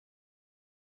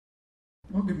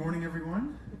Well, good morning,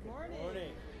 everyone. Good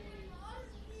morning.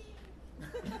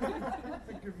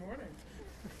 Good morning.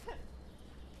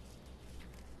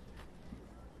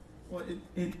 Well,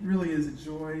 it really is a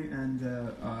joy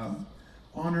and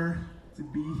honor to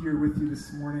be here with you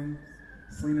this morning.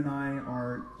 Celine and I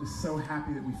are just so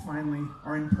happy that we finally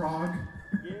are in Prague.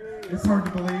 It's hard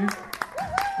to believe.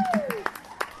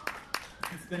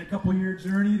 It's been a couple-year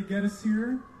journey to get us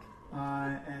here,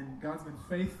 and God's been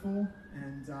faithful,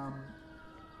 and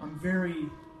I'm very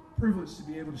privileged to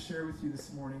be able to share with you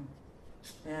this morning.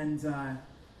 And I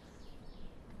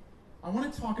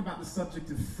want to talk about the subject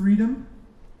of freedom,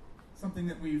 something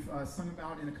that we've sung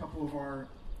about in a couple of our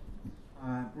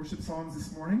worship songs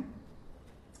this morning.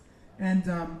 And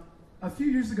a few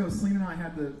years ago, Celine and I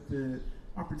had the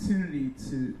opportunity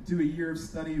to do a year of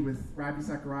study with Rabbi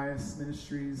Zacharias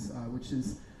Ministries, which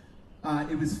is,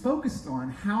 it was focused on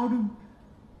how do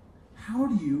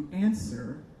you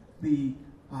answer the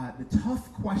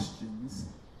tough questions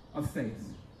of faith.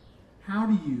 How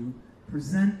do you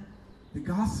present the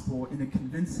gospel in a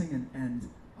convincing and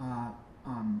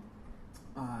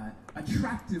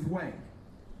attractive way?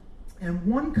 And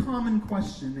one common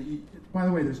question that you, by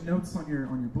the way, there's notes on your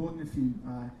bulletin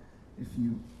if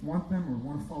you want them or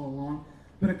want to follow along.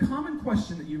 But a common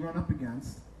question that you run up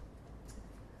against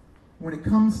when it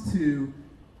comes to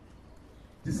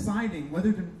deciding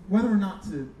whether or not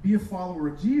to be a follower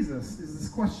of Jesus is this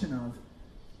question of,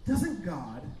 doesn't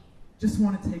God just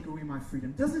want to take away my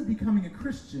freedom? Doesn't becoming a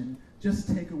Christian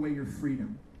just take away your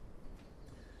freedom?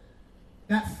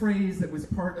 That phrase that was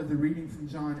part of the reading from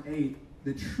John 8,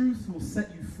 the truth will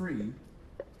set you free,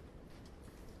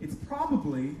 it's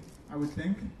probably, I would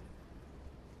think,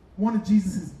 one of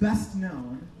Jesus' best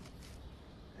known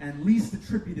and least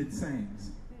attributed sayings.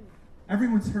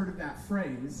 Everyone's heard of that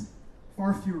phrase.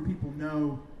 Far fewer people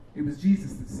know it was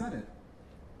Jesus that said it.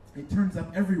 It turns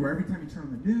up everywhere. Every time you turn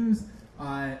on the news,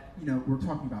 we're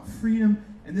talking about freedom,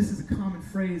 and this is a common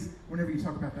phrase whenever you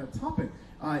talk about that topic.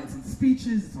 It's in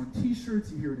speeches, it's on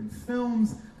T-shirts, you hear it in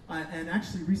films, and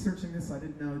actually researching this, I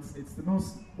didn't know it's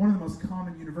one of the most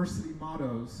common university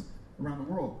mottos around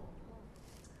the world.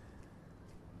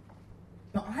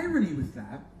 The irony with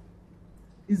that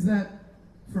is that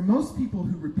for most people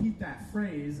who repeat that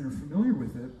phrase and are familiar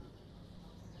with it,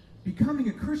 becoming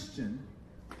a Christian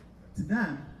to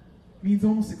them means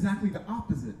almost exactly the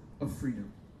opposite of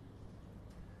freedom.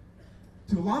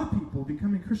 To a lot of people,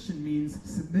 becoming Christian means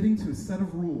submitting to a set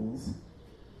of rules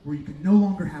where you can no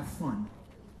longer have fun.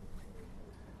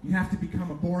 You have to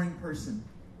become a boring person.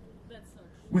 That's so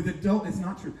true. It's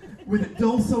not true. With a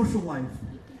dull social life.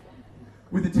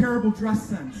 With a terrible dress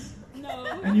sense. No.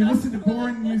 And you listen to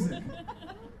boring music.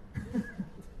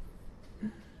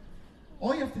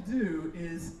 All you have to do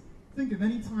is think of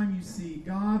any time you see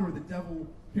God or the devil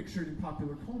pictured in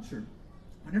popular culture.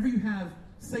 Whenever you have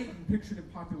Satan pictured in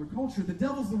popular culture, the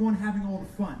devil's the one having all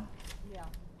the fun. Yeah.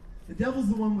 The devil's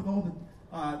the one with all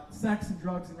the sex and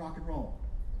drugs and rock and roll.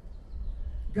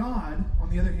 God, on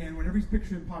the other hand, whenever he's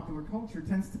pictured in popular culture,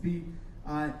 tends to be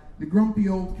the grumpy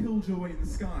old killjoy in the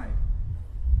sky,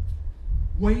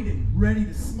 waiting, ready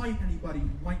to smite anybody who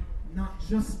might not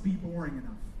just be boring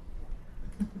enough.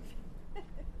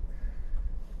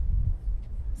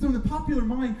 So in the popular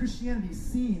mind, Christianity is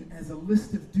seen as a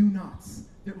list of do-nots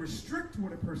that restrict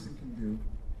what a person can do,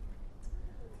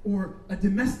 or a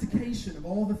domestication of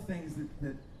all the things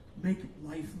that make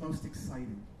life most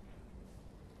exciting.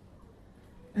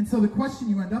 And so the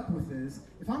question you end up with is,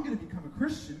 if I'm going to become a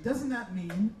Christian, doesn't that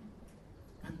mean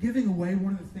I'm giving away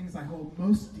one of the things I hold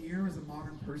most dear as a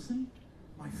modern person?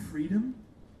 My freedom?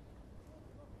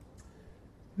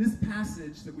 This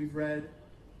passage that we've read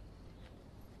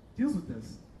deals with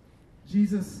this.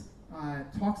 Jesus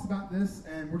talks about this,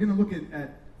 and we're going to look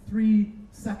at three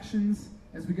sections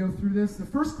as we go through this. The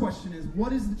first question is,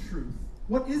 what is the truth?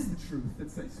 What is the truth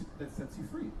that sets you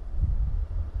free?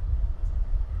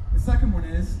 The second one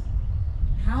is,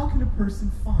 how can a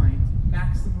person find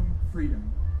maximum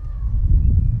freedom?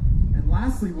 And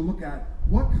lastly, we'll look at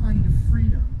what kind of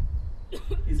freedom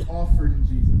is offered in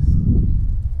Jesus.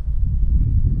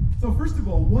 So first of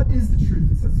all, what is the truth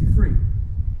that sets you free?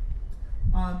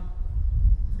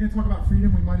 If we're going to talk about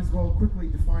freedom, we might as well quickly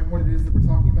define what it is that we're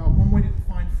talking about. One way to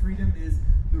define freedom is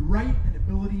the right and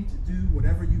ability to do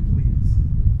whatever you please,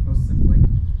 most simply.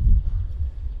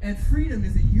 And freedom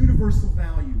is a universal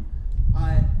value.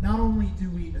 Not only do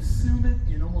we assume it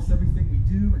in almost everything we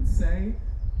do and say,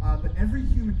 but every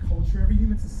human culture, every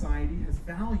human society has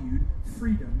valued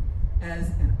freedom as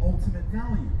an ultimate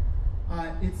value.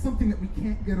 It's something that we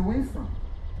can't get away from.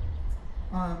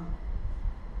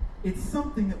 It's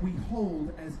something that we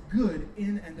hold as good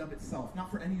in and of itself,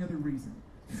 not for any other reason.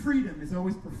 Freedom is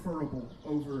always preferable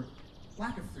over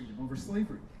lack of freedom, over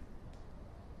slavery.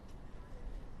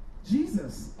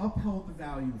 Jesus upheld the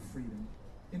value of freedom.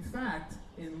 In fact,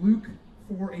 in Luke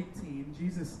 4:18,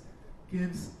 Jesus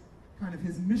gives kind of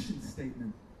his mission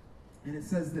statement. And it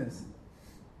says this: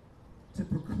 to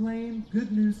proclaim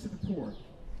good news to the poor,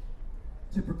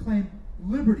 to proclaim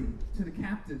liberty to the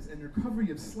captives and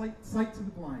recovery of sight to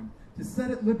the blind, to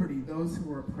set at liberty those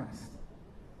who are oppressed.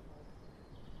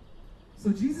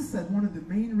 So Jesus said one of the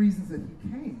main reasons that he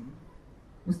came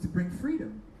was to bring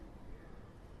freedom.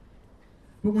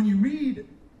 But when you read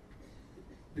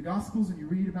the Gospels and you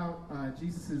read about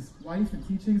Jesus' life and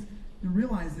teachings, you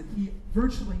realize that he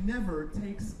virtually never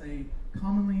takes a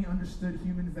commonly understood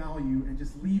human value and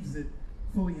just leaves it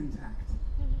fully intact.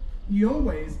 He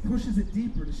always pushes it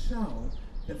deeper to show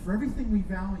that for everything we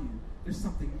value, there's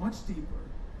something much deeper,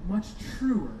 much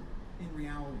truer in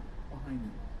reality behind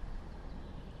it.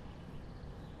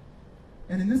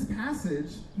 And in this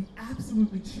passage, he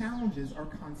absolutely challenges our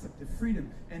concept of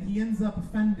freedom. And he ends up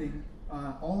offending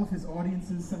all of his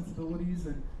audience's sensibilities,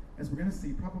 and as we're going to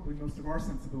see, probably most of our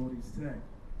sensibilities today.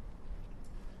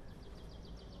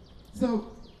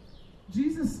 So,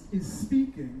 Jesus is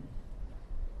speaking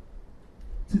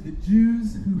to the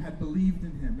Jews who had believed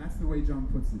in him. That's the way John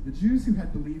puts it. The Jews who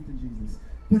had believed in Jesus.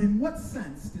 But in what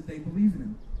sense did they believe in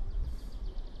him?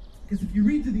 Because if you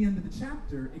read to the end of the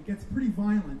chapter, it gets pretty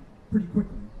violent pretty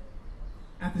quickly.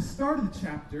 At the start of the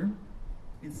chapter,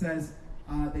 it says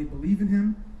they believe in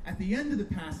him. At the end of the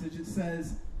passage, it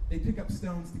says they pick up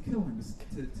stones to kill him,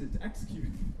 to execute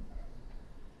him.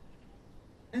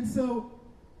 And so,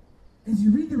 as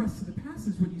you read the rest of the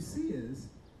passage, what you see is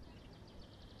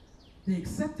they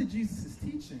accepted Jesus'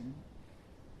 teaching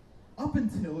up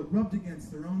until it rubbed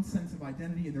against their own sense of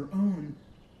identity and their own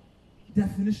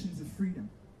definitions of freedom.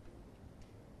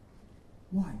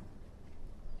 Why?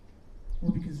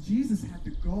 Well, because Jesus had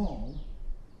the gall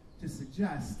to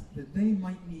suggest that they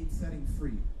might need setting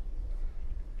free.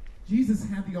 Jesus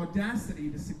had the audacity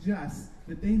to suggest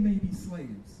that they may be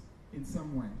slaves in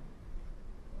some way.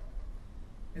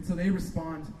 And so they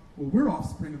respond, well, we're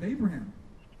offspring of Abraham.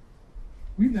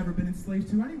 We've never been enslaved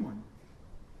to anyone.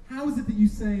 How is it that you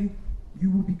say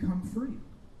you will become free?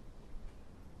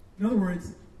 In other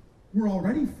words, we're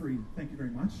already free, thank you very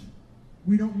much.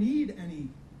 We don't need any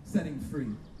setting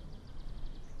free.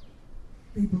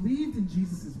 They believed in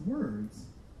Jesus' words,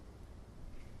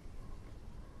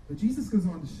 but Jesus goes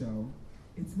on to show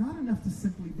it's not enough to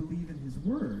simply believe in his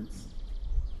words.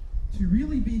 To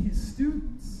really be his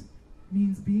students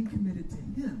means being committed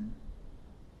to him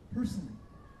personally.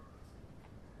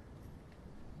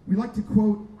 We like to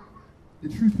quote, "The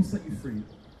truth will set you free."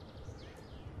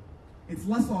 It's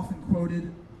less often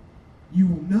quoted, "You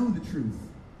will know the truth,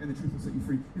 and the truth will set you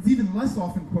free." It's even less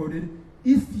often quoted,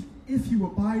 if you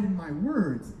abide in my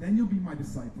words, then you'll be my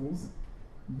disciples,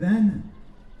 then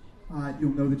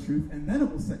you'll know the truth, and then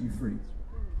it will set you free.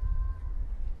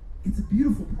 It's a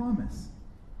beautiful promise.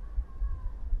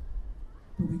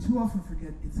 But we too often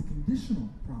forget it's a conditional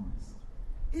promise.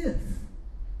 If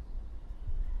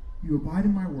you abide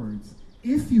in my words,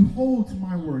 if you hold to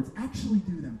my words, actually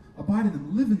do them, abide in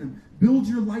them, live in them, build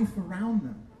your life around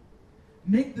them,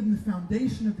 make them the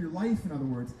foundation of your life, in other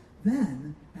words,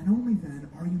 then, and only then,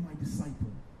 are you my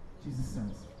disciple, Jesus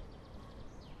says.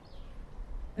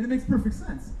 And it makes perfect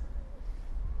sense.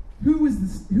 Who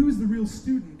is the real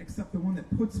student except the one that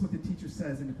puts what the teacher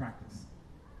says into practice?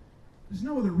 There's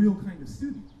no other real kind of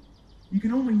student. You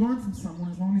can only learn from someone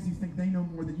as long as you think they know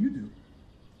more than you do.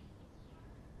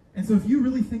 And so if you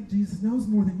really think Jesus knows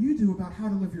more than you do about how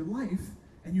to live your life,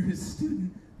 and you're his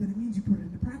student, then it means you put it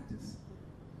into practice.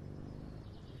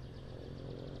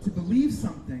 To believe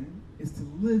something is to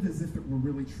live as if it were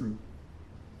really true.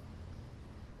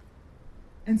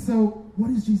 And so,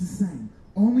 what is Jesus saying?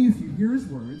 Only if you hear his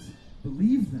words,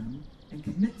 believe them, and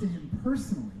commit to him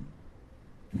personally,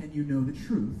 can you know the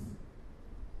truth.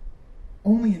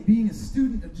 Only in being a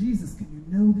student of Jesus can you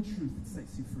know the truth that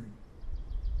sets you free.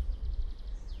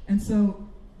 And so,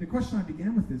 the question I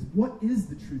began with is, what is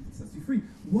the truth that sets you free?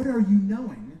 What are you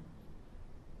knowing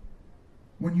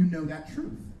when you know that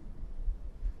truth?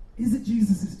 Is it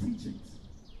Jesus' teachings?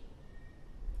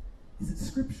 Is it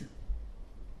Scripture?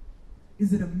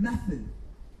 Is it a method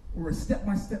or a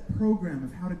step-by-step program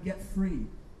of how to get free?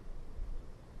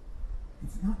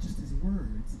 It's not just his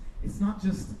words. It's not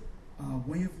just a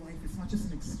way of life. It's not just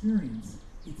an experience.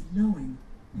 It's knowing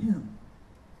him.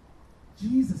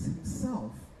 Jesus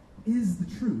himself is the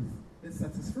truth that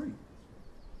sets us free.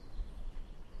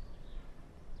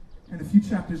 And a few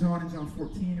chapters on, in John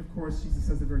 14, of course, Jesus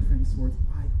says the very famous words,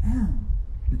 I am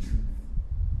the truth.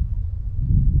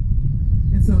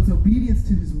 And so it's obedience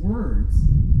to his words.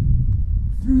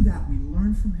 Through that, we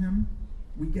learn from him,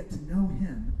 we get to know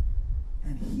him,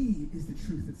 and he is the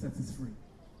truth that sets us free.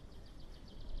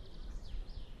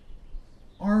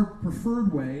 Our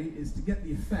preferred way is to get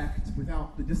the effect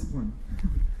without the discipline,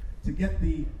 to get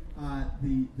the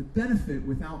benefit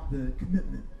without the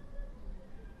commitment.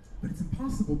 But it's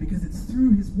impossible because it's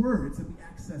through his words that we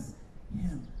access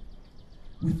him.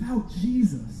 Without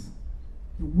Jesus,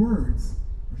 the words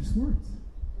are just words.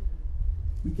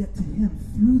 We get to him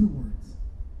through the words.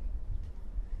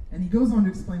 And he goes on to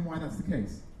explain why that's the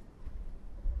case.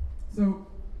 So,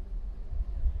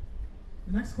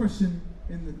 the next question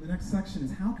in the next section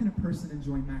is, how can a person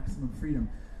enjoy maximum freedom?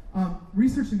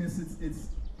 Researching this,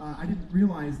 I didn't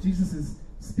realize Jesus is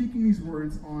speaking these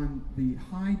words on the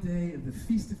high day of the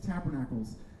Feast of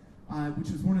Tabernacles, which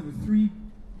is one of the three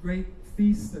great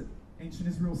feasts that ancient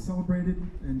Israel celebrated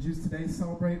and Jews today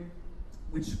celebrate,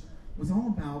 which was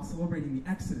all about celebrating the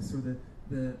Exodus, or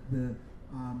the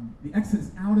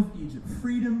Exodus out of Egypt,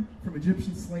 freedom from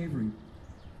Egyptian slavery.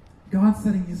 God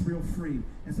setting Israel free.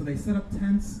 And so they set up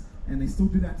tents, and they still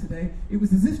do that today. It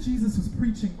was as if Jesus was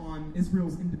preaching on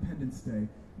Israel's Independence Day.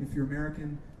 If you're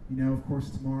American, you know, of course,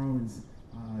 tomorrow is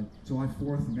July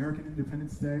 4th, American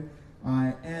Independence Day.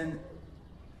 And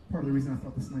part of the reason I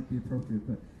thought this might be appropriate,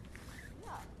 but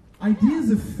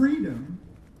ideas of freedom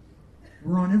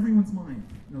were on everyone's mind,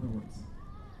 in other words.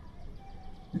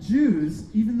 The Jews,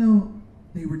 even though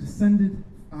they were even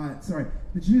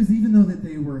though that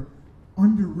they were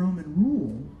under Roman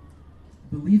rule,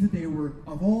 believed that they were,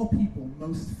 of all people,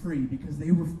 most free because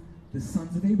they were the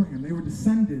sons of Abraham. They were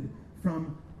descended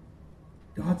from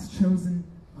God's chosen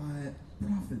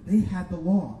prophet. They had the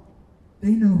law.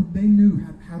 They knew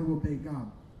how to obey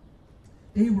God.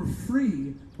 They were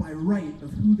free by right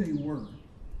of who they were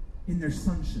in their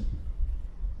sonship.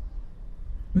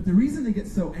 But the reason they get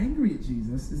so angry at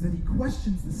Jesus is that he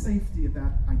questions the safety of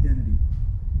that identity.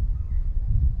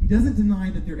 He doesn't deny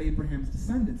that they're Abraham's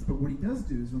descendants, but what he does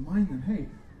do is remind them, hey,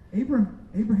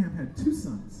 Abraham had two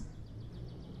sons.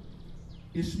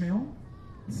 Ishmael,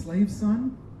 the slave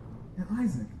son, and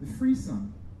Isaac, the free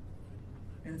son.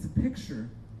 And it's a picture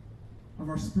of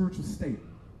our spiritual state.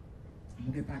 And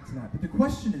we'll get back to that. But the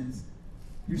question is,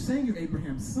 you're saying you're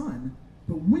Abraham's son,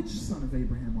 but which son of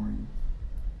Abraham are you?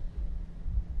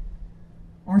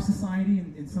 Our society,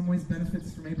 in some ways,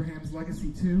 benefits from Abraham's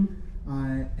legacy too.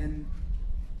 And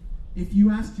if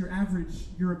you asked your average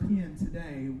European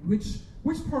today, which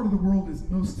part of the world is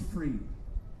most free?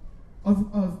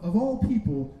 Of all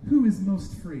people, who is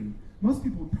most free? Most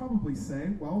people would probably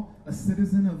say, well, a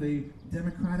citizen of a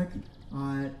democratic,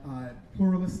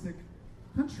 pluralistic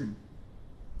country,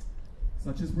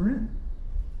 such as we're in.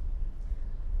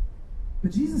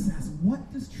 But Jesus asks,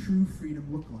 what does true freedom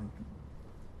look like?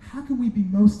 How can we be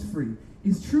most free?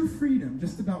 Is true freedom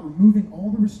just about removing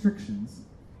all the restrictions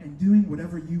and doing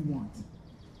whatever you want?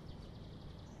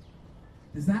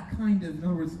 Is that kind of, in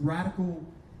other words, radical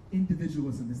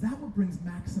individualism, is that what brings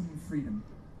maximum freedom?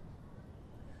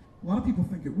 A lot of people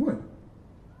think it would.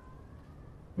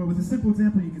 But with a simple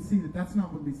example, you can see that that's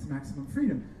not what leads to maximum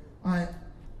freedom.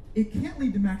 It can't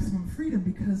lead to maximum freedom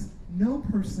because no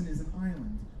person is an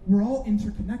island. We're all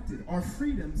interconnected. Our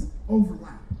freedoms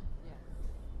overlap.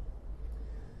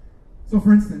 So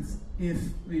for instance, if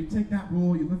you take that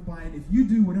rule, you live by it, if you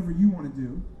do whatever you want to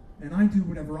do, and I do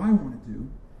whatever I want to do,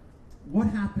 what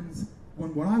happens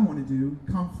when what I want to do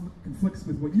conflicts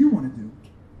with what you want to do?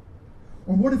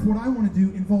 Or what if what I want to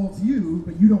do involves you,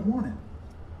 but you don't want it?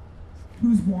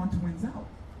 Whose want wins out?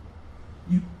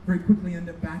 You very quickly end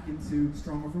up back into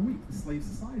strong over weak, the slave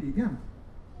society again.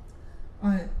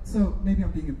 So maybe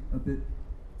I'm being a bit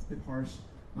harsh.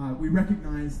 We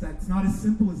recognize that's not as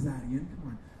simple as that, Ian.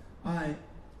 Come on.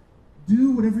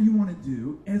 Do whatever you want to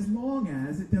do as long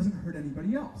as it doesn't hurt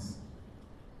anybody else.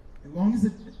 As long as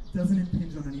it doesn't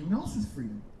impinge on anyone else's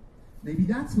freedom. Maybe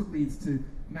that's what leads to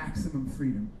maximum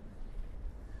freedom.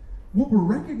 What we're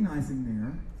recognizing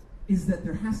there is that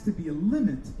there has to be a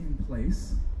limit in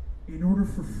place in order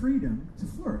for freedom to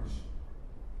flourish.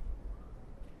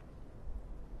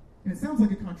 And it sounds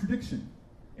like a contradiction.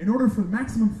 In order for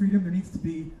maximum freedom, there needs to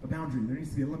be a boundary. There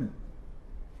needs to be a limit.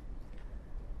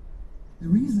 The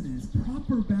reason is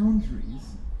proper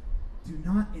boundaries do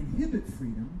not inhibit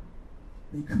freedom,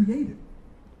 they create it.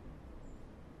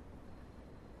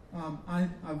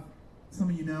 Some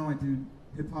of you know I do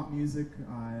hip-hop music.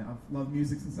 I've loved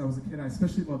music since I was a kid. I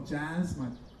especially love jazz. My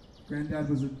granddad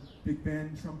was a big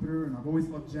band trumpeter, and I've always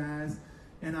loved jazz.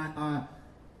 And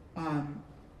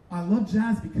I love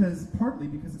jazz partly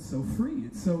because it's so free.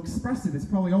 It's so expressive. It's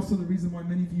probably also the reason why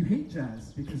many of you hate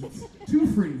jazz, because it's too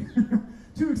free,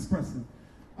 too expressive.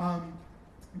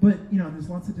 But, there's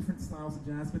lots of different styles of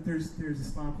jazz, but there's a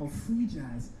style called free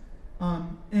jazz.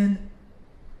 And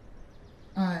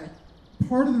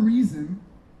part of the reason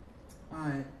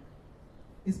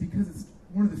is because it's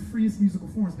one of the freest musical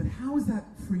forms. But how is that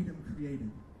freedom created?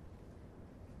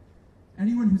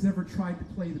 Anyone who's ever tried to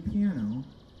play the piano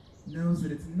knows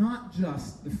that it's not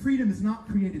just, the freedom is not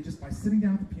created just by sitting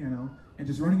down at the piano and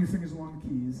just running your fingers along the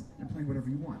keys and playing whatever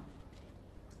you want.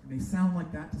 It may sound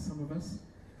like that to some of us,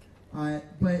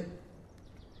 but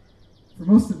for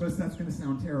most of us, that's going to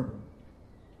sound terrible.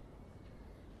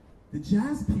 The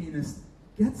jazz pianist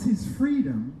gets his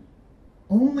freedom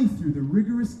only through the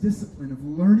rigorous discipline of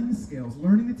learning the scales,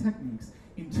 learning the techniques,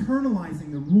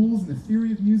 internalizing the rules and the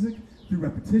theory of music through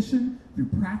repetition, through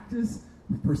practice,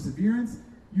 with perseverance,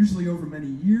 usually over many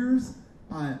years,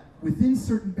 within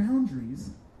certain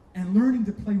boundaries, and learning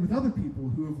to play with other people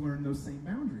who have learned those same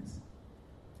boundaries.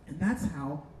 And that's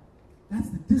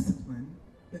the discipline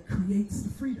that creates the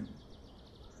freedom.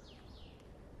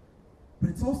 But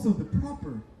it's also the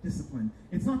proper discipline.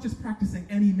 It's not just practicing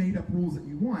any made-up rules that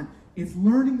you want. It's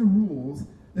learning the rules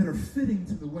that are fitting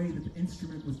to the way that the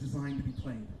instrument was designed to be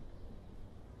played.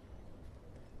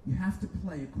 You have to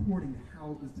play according to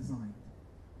how it was designed.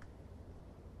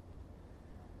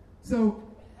 So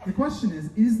the question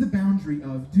is the boundary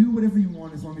of do whatever you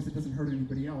want as long as it doesn't hurt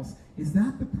anybody else, is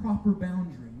that the proper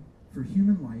boundary for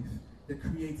human life that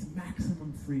creates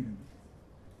maximum freedom,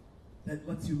 that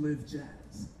lets you live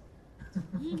jazz?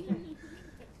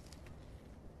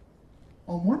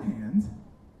 On one hand,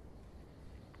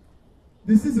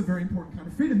 this is a very important kind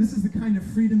of freedom. This is the kind of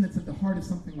freedom that's at the heart of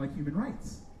something like human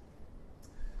rights.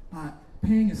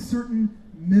 Paying a certain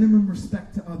minimum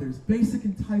respect to others, basic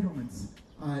entitlements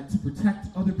to protect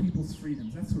other people's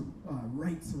freedoms. That's what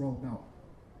rights are all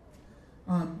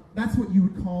about. That's what you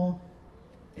would call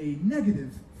a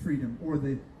negative freedom, or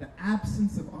the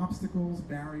absence of obstacles,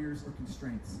 barriers, or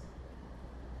constraints.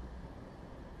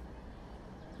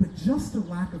 But just a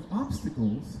lack of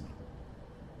obstacles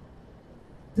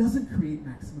doesn't create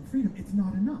maximum freedom. It's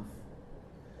not enough.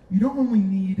 You don't only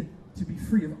need to be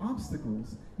free of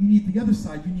obstacles, you need the other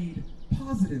side. You need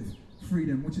positive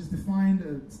freedom, which is defined,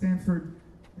 Stanford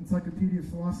Encyclopedia of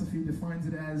Philosophy defines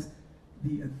it as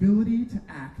the ability to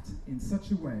act in such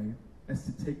a way as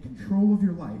to take control of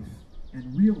your life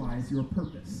and realize your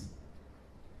purpose.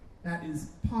 That is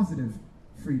positive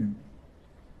freedom.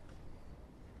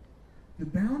 The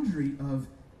boundary of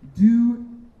do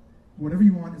whatever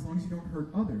you want as long as you don't hurt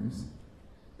others,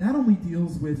 that only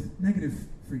deals with negative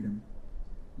freedom,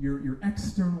 your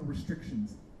external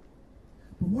restrictions.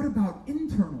 But what about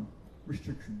internal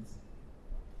restrictions?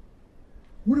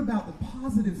 What about the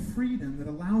positive freedom that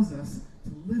allows us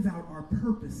to live out our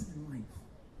purpose in life?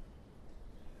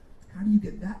 How do you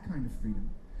get that kind of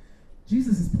freedom?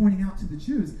 Jesus is pointing out to the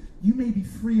Jews, you may be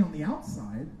free on the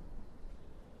outside,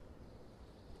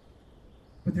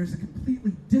 but there's a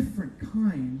completely different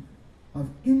kind of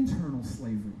internal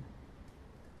slavery.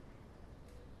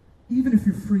 Even if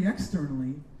you're free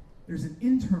externally, there's an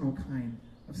internal kind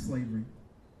of slavery.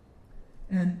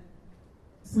 And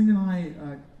Celine and I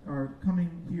are coming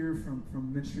here from a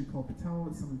ministry called Patel,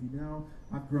 as some of you know.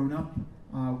 I've grown up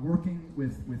working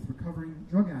with recovering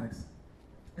drug addicts.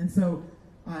 And so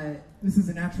this is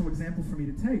a natural example for me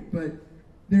to take, but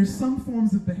there's some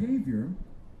forms of behavior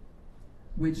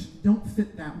which don't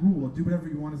fit that rule of do whatever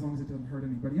you want as long as it doesn't hurt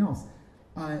anybody else.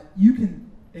 You can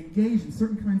engage in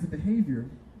certain kinds of behavior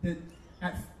that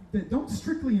don't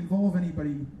strictly involve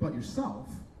anybody but yourself,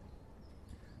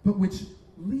 but which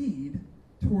lead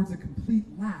towards a complete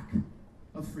lack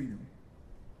of freedom.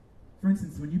 For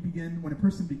instance, when a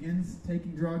person begins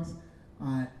taking drugs,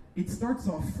 it starts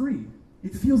off free.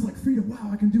 It feels like freedom.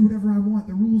 Wow, I can do whatever I want.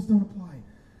 The rules don't apply.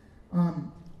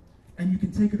 And you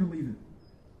can take it or leave it.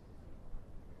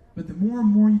 But the more and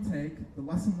more you take, the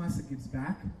less and less it gives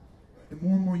back. The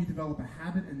more and more you develop a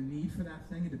habit and a need for that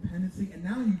thing, a dependency, and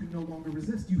now you can no longer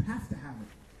resist. You have to have it,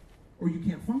 or you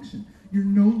can't function. You're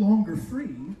no longer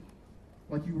free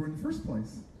like you were in the first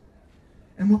place.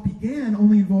 And what began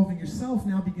only involving yourself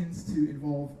now begins to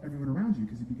involve everyone around you,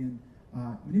 because you begin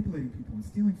manipulating people and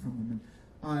stealing from them,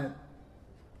 and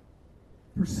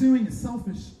pursuing a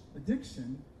selfish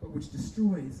addiction, but which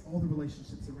destroys all the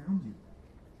relationships around you.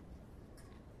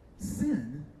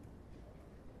 Sin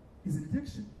is an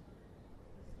addiction.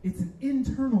 It's an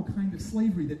internal kind of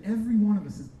slavery that every one of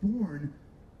us is born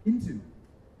into.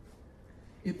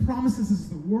 It promises us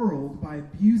the world by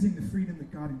abusing the freedom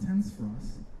that God intends for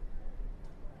us.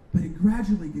 but it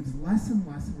gradually gives less and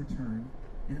less in return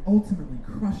and ultimately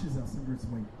crushes us under its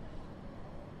weight.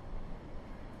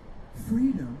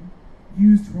 Freedom,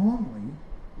 used wrongly,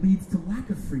 leads to lack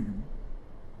of freedom.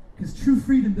 Because true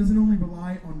freedom doesn't only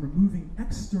rely on removing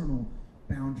external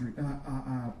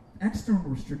external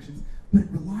restrictions, but it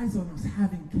relies on us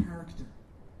having character.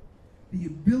 The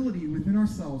ability within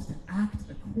ourselves to act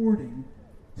according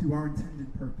to our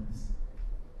intended purpose.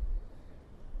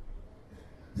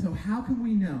 So how can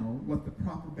we know what the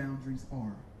proper boundaries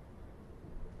are?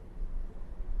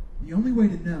 The only way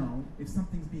to know if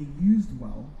something's being used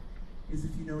well is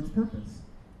if you know its purpose.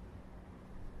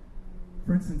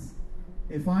 For instance,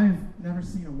 if I've never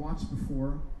seen a watch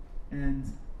before and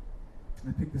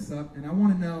I pick this up and I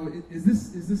want to know, is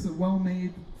this a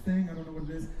well-made thing? I don't know what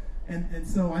it is. And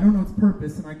so I don't know its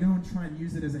purpose, and I go and try and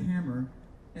use it as a hammer,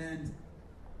 and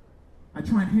I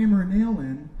try and hammer a nail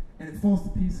in, and it falls to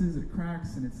pieces, it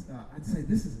cracks, and I'd say,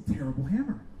 this is a terrible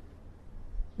hammer.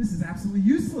 This is absolutely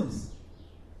useless.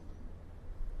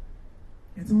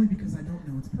 And it's only because I don't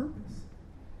know its purpose.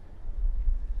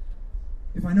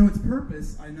 If I know its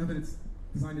purpose, I know that it's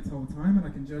designed to tell the time, and I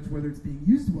can judge whether it's being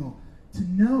used well.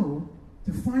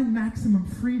 To find maximum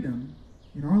freedom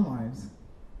in our lives,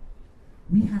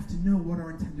 we have to know what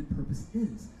our intended purpose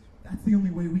is. That's the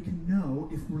only way we can know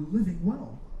if we're living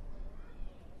well.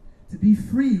 To be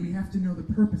free, we have to know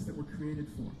the purpose that we're created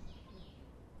for.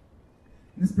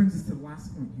 And this brings us to the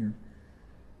last point here.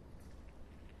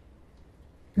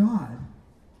 God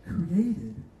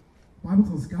created, the Bible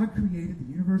tells us God created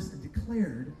the universe and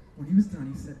declared, when he was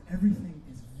done, he said, everything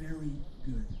is very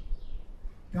good.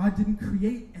 God didn't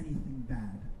create anything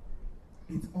bad.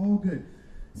 It's all good.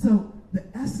 So the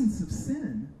essence of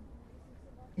sin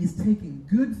is taking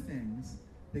good things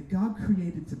that God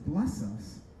created to bless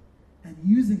us and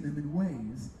using them in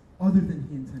ways other than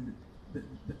he intended,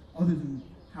 other than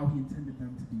how he intended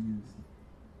them to be used.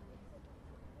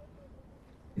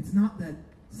 It's not that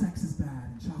sex is bad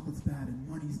and chocolate's bad and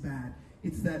money's bad.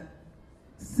 It's that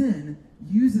sin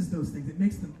uses those things. It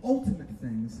makes them ultimate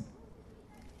things.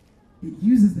 It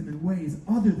uses them in ways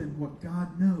other than what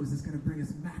God knows is going to bring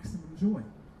us maximum joy.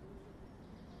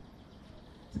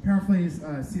 To paraphrase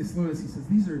C.S. Lewis, he says,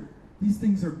 these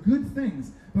things are good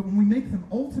things, but when we make them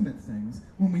ultimate things,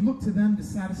 when we look to them to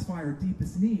satisfy our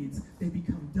deepest needs, they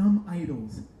become dumb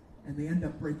idols, and they end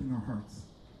up breaking our hearts,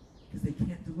 because they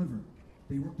can't deliver.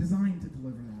 They weren't designed to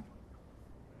deliver that.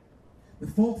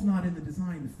 The fault's not in the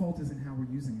design, the fault is in how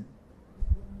we're using it.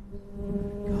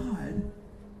 God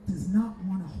does not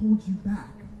want to hold you back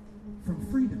from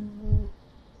freedom.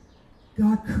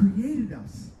 God created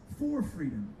us for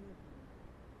freedom.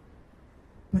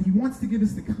 But he wants to give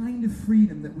us the kind of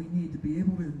freedom that we need to be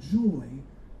able to enjoy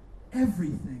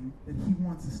everything that he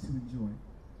wants us to enjoy.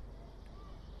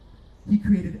 He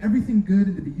created everything good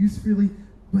and to be used freely,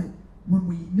 but when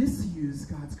we misuse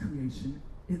God's creation,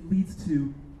 it leads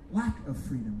to lack of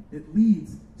freedom. It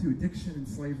leads to addiction and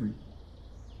slavery.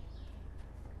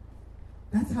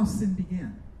 That's how sin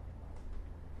began.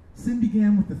 Sin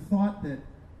began with the thought that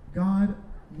God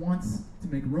wants to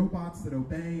make robots that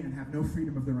obey and have no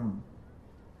freedom of their own.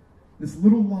 This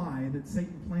little lie that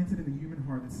Satan planted in the human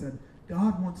heart that said,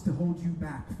 God wants to hold you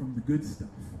back from the good stuff.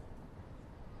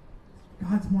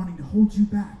 God's wanting to hold you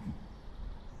back.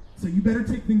 So you better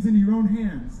take things into your own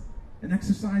hands and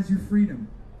exercise your freedom.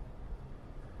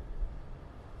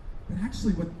 But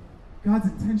actually what God's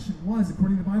intention was,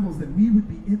 according to the Bible, is that we would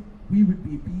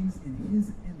be beings in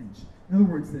his image. In other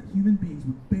words, that human beings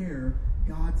would bear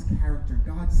God's character,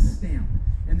 God's stamp.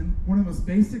 And one of the most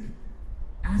basic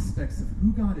aspects of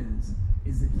who God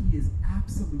is that he is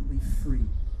absolutely free.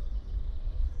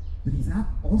 But he's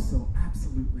also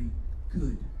absolutely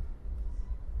good.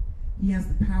 He has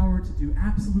the power to do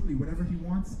absolutely whatever he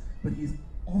wants, but he's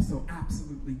also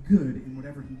absolutely good in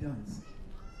whatever he does.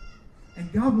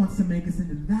 And God wants to make us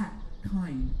into that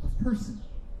kind of person.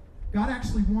 God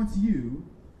actually wants you,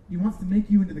 he wants to make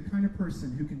you into the kind of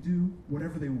person who can do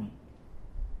whatever they want.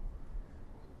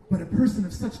 But a person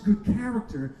of such good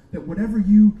character that whatever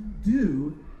you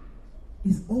do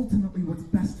is ultimately what's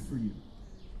best for you.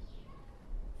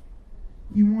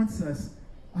 He wants us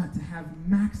to have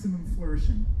maximum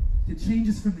flourishing, to change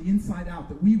us from the inside out,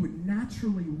 that we would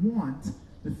naturally want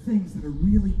the things that are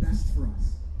really best for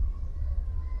us.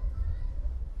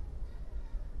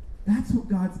 That's what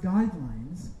God's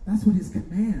guidelines, that's what his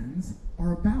commands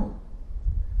are about.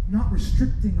 Not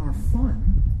restricting our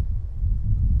fun.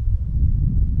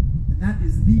 And that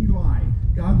is the lie.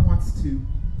 God wants to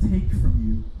take from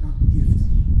you, not give to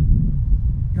you.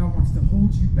 God wants to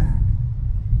hold you back,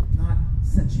 not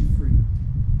set you free.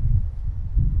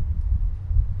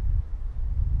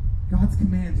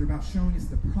 commands are about showing us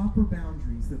the proper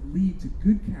boundaries that lead to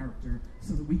good character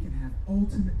so that we can have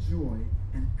ultimate joy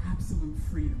and absolute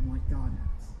freedom like God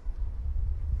has.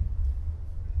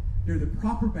 They're the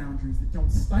proper boundaries that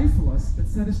don't stifle us, but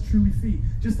set us truly free.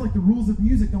 Just like the rules of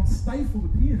music don't stifle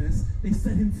the pianist, they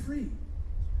set him free.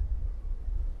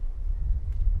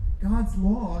 God's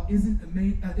law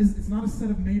it's not a set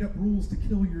of made-up rules to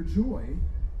kill your joy.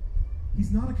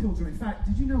 He's not a killjoy. In fact,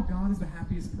 did you know God is the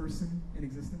happiest person in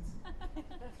existence?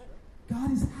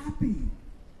 God is happy.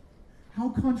 How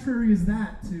contrary is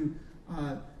that to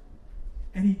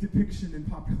any depiction in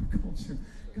popular culture?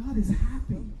 God is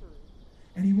happy.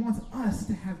 And he wants us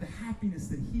to have the happiness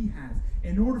that he has.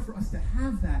 In order for us to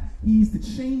have that, he needs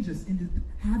to change us into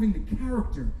having the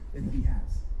character that he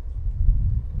has.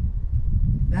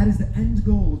 That is the end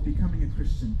goal of becoming a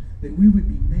Christian, that we would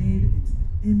be made into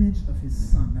the image of his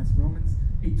Son. That's Romans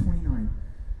 8:29.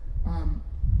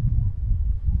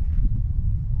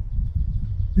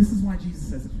 This is why Jesus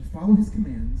says if we follow his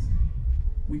commands,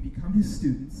 we become his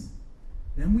students,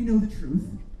 then we know the truth,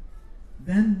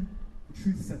 then the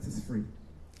truth sets us free.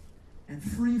 And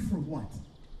free for what?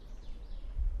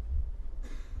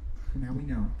 And now we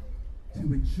know.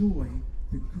 To enjoy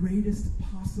the greatest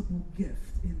possible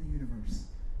gift in the universe,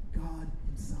 God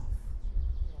himself.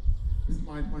 This is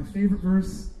my favorite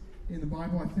verse in the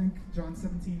Bible, I think, John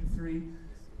 17:3.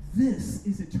 This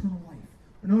is eternal life.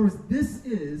 In other words, this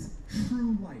is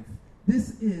true life.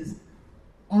 This is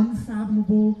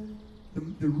unfathomable,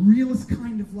 the realest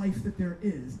kind of life that there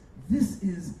is. This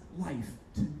is life,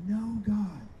 to know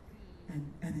God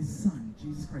and his Son,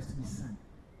 Jesus Christ, whom he sent.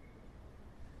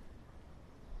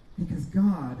 Because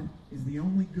God is the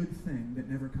only good thing that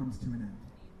never comes to an end.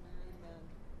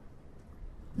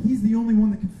 He's the only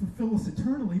one that can fulfill us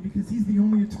eternally because he's the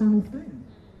only eternal thing.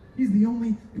 He's the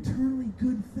only eternally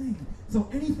good thing. So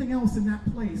anything else in that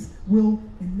place will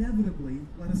inevitably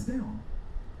let us down.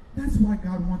 That's why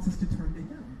God wants us to turn to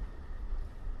him.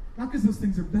 Not because those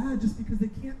things are bad, just because they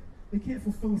can't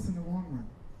fulfill us in the long run.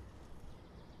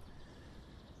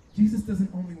 Jesus doesn't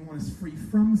only want us free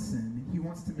from sin, he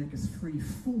wants to make us free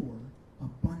for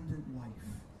abundant life.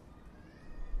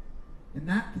 And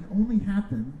that can only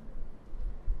happen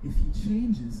if he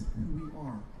changes who we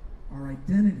are. Our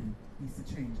identity needs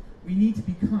to change. We need to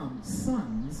become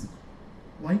sons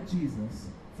like Jesus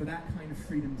for that kind of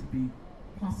freedom to be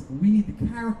possible. We need the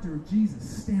character of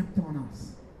Jesus stamped on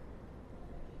us.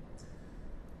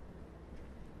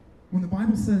 When the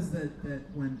Bible says that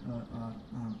when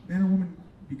a man or woman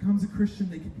becomes a Christian,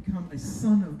 they can become a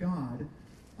son of God,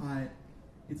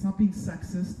 it's not being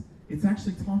sexist. It's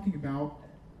actually talking about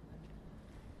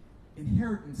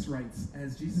inheritance rights,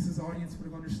 as Jesus' audience would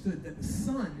have understood, that the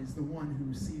Son is the one who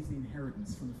receives the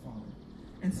inheritance from the Father.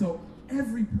 And so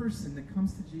every person that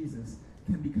comes to Jesus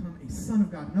can become a son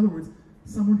of God. In other words,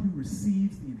 someone who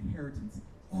receives the inheritance.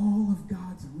 All of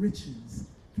God's riches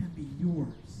can be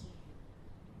yours.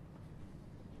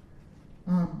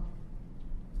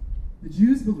 The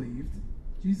Jews believed,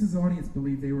 Jesus' audience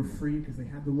believed they were free because they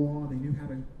had the law, they knew how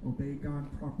to obey God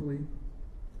properly.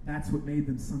 That's what made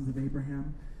them sons of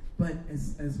Abraham. But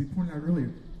as we pointed out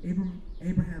earlier,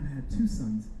 Abraham had two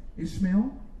sons,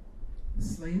 Ishmael, the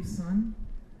slave son,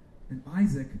 and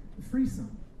Isaac, the free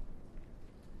son.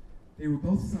 They were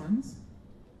both sons,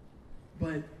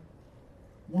 but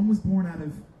one was born out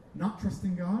of not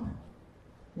trusting God,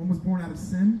 one was born out of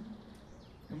sin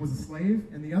and was a slave,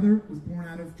 and the other was born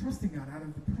out of trusting God, out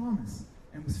of the promise,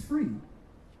 and was free.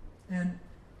 And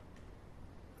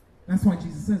that's why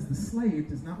Jesus says the slave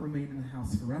does not remain in the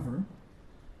house forever.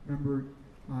 Remember,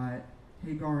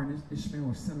 Hagar and Ishmael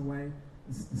are sent away.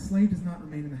 The slave does not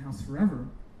remain in the house forever.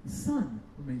 The son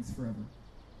remains forever.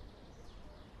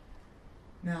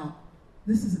 Now,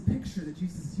 this is a picture that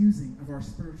Jesus is using of our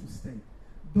spiritual state.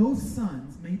 Both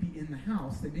sons may be in the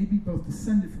house. They may be both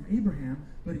descended from Abraham,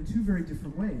 but in two very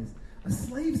different ways. A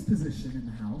slave's position in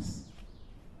the house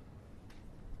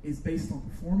is based on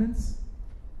performance.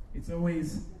 It's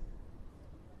always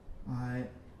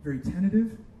very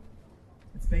tentative.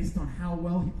 It's based on how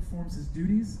well he performs his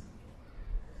duties.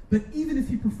 But even if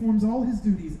he performs all his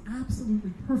duties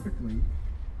absolutely perfectly,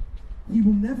 he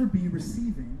will never be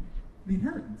receiving the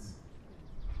inheritance.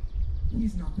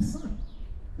 He's not the son.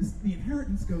 The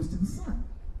inheritance goes to the son.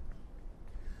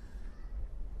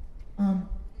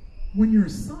 When you're a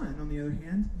son, on the other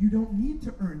hand, you don't need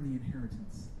to earn the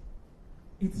inheritance.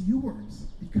 It's yours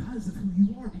because of who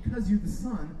you are, because you're the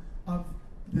son of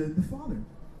the Father.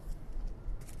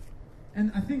 And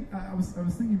I think, I was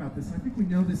thinking about this, and I think we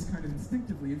know this kind of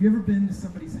instinctively. Have you ever been to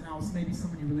somebody's house, maybe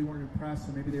someone you really weren't impressed,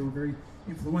 or maybe they were very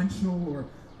influential, or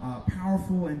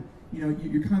powerful, and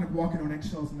you're kind of walking on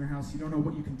eggshells in their house. You don't know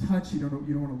what you can touch. You don't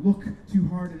want to look too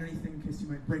hard at anything in case you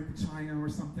might break the china or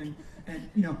something. And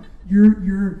you're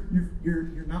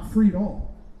not free at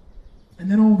all. And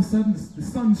then all of a sudden, the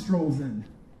son strolls in,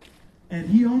 and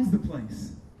he owns the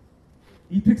place.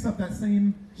 He picks up that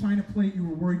same china plate you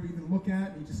were worried to even look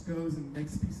at, and he just goes and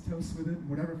makes a piece of toast with it and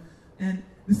whatever. And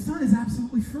the son is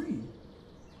absolutely free.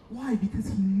 Why? Because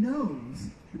he knows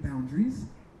the boundaries.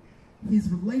 His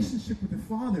relationship with the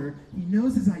Father, he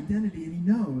knows his identity, and he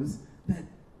knows that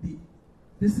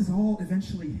this is all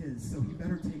eventually his, so he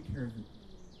better take care of it.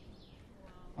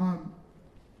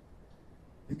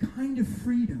 The kind of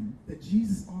freedom that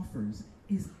Jesus offers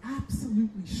is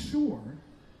absolutely sure.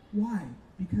 Why?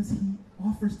 Because he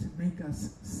offers to make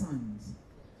us sons.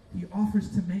 He offers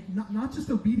to make not just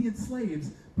obedient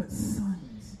slaves, but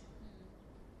sons.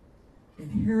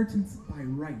 Inheritance by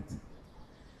right.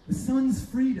 The son's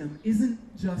freedom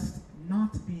isn't just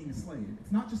not being a slave.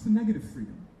 It's not just a negative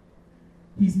freedom.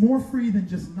 He's more free than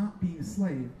just not being a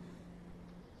slave.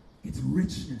 It's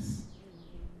richness.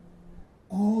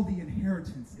 All the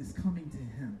inheritance is coming to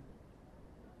him.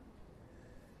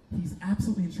 He's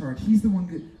absolutely in charge. He's the one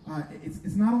that,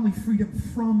 it's not only freedom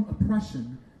from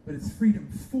oppression, but it's freedom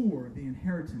for the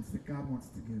inheritance that God wants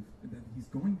to give, that he's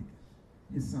going to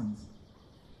give his sons.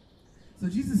 So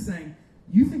Jesus is saying,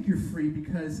 you think you're free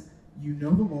because you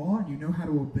know the law and you know how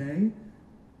to obey.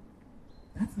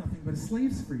 That's nothing but a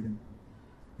slave's freedom.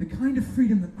 The kind of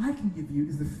freedom that I can give you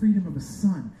is the freedom of a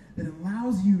son that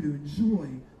allows you to enjoy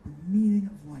the meaning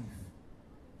of life.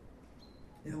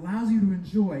 It allows you to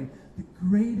enjoy the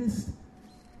greatest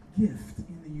gift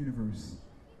in the universe.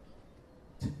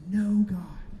 To know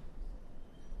God.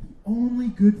 The only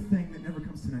good thing that never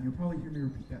comes to an end. You'll probably hear me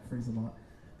repeat that phrase a lot.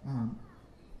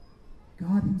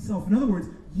 God himself. In other words,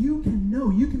 you can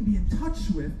be in touch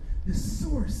with the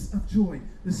source of joy,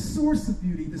 the source of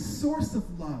beauty, the source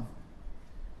of love,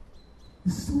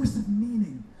 the source of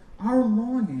meaning. Our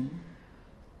longing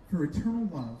for eternal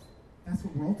love, that's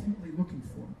what we're ultimately looking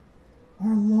for.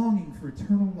 Our longing for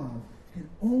eternal love can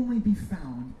only be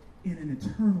found in an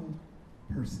eternal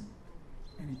person,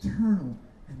 an eternal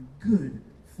and good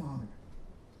Father.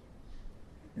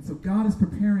 And so God is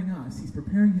preparing us, he's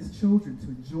preparing his children to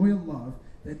enjoy a love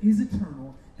that is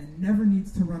eternal and never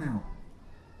needs to run out.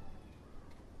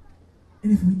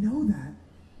 And if we know that,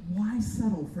 why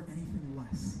settle for anything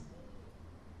less?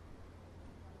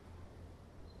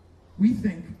 We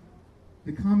think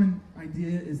the common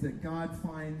idea is that God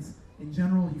finds, in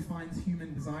general, he finds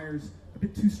human desires a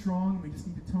bit too strong. We just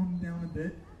need to tone them down a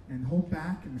bit and hold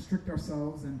back and restrict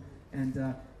ourselves.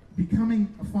 And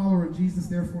becoming a follower of Jesus,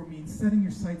 therefore, means setting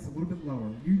your sights a little bit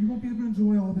lower. You won't be able to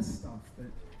enjoy all this stuff, but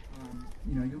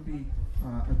you'll be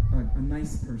a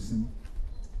nice person.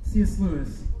 C.S.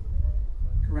 Lewis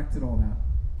corrected all that.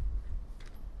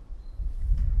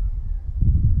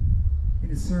 In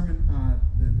his sermon,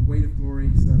 The Weight of Glory,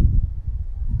 he said,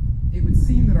 "It would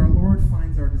seem that our Lord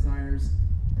finds our desires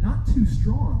not too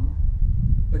strong,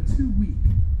 but too weak.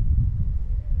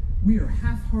 We are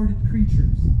half-hearted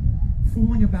creatures,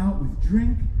 fooling about with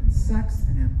drink and sex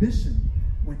and ambition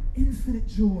when infinite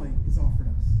joy is offered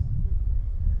us.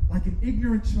 Like an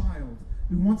ignorant child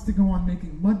who wants to go on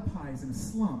making mud pies in a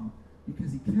slum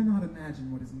because he cannot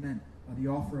imagine what is meant by the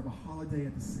offer of a holiday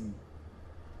at the sea.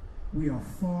 We are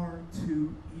far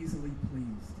too easily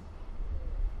pleased."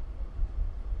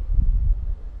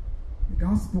 The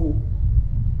gospel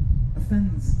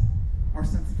offends our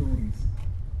sensibilities.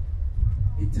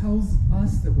 It tells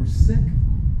us that we're sick,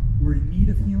 we're in need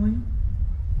of healing.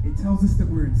 It tells us that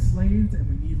we're enslaved and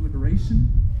we need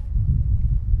liberation.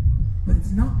 But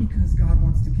it's not because God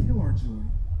wants to kill our joy.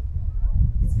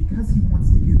 It's because he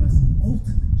wants to give us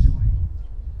ultimate joy.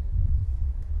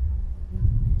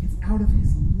 It's out of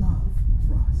his love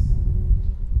for us.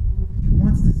 He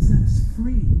wants to set us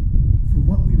free for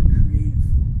what we were created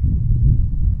for.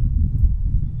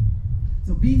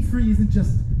 So being free isn't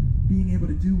just being able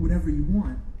to do whatever you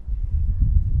want.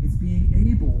 It's being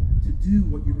able to do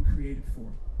what you were created for.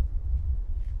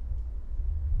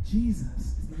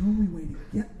 Jesus is the only way to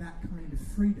get that kind of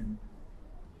freedom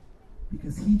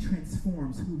because he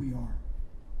transforms who we are.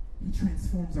 He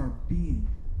transforms our being.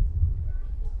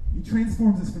 He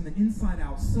transforms us from the inside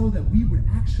out so that we would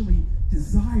actually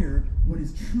desire what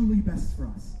is truly best for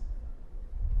us.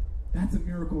 That's a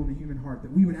miracle in the human heart,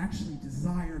 that we would actually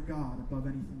desire God above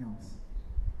anything else.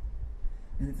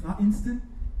 And it's not instant,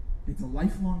 it's a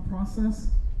lifelong process,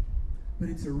 but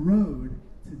it's a road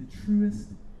to the truest,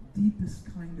 deepest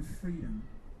kind of freedom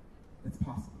that's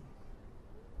possible.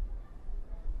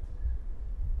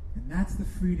 And that's the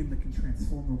freedom that can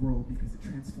transform the world because it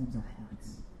transforms our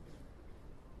hearts.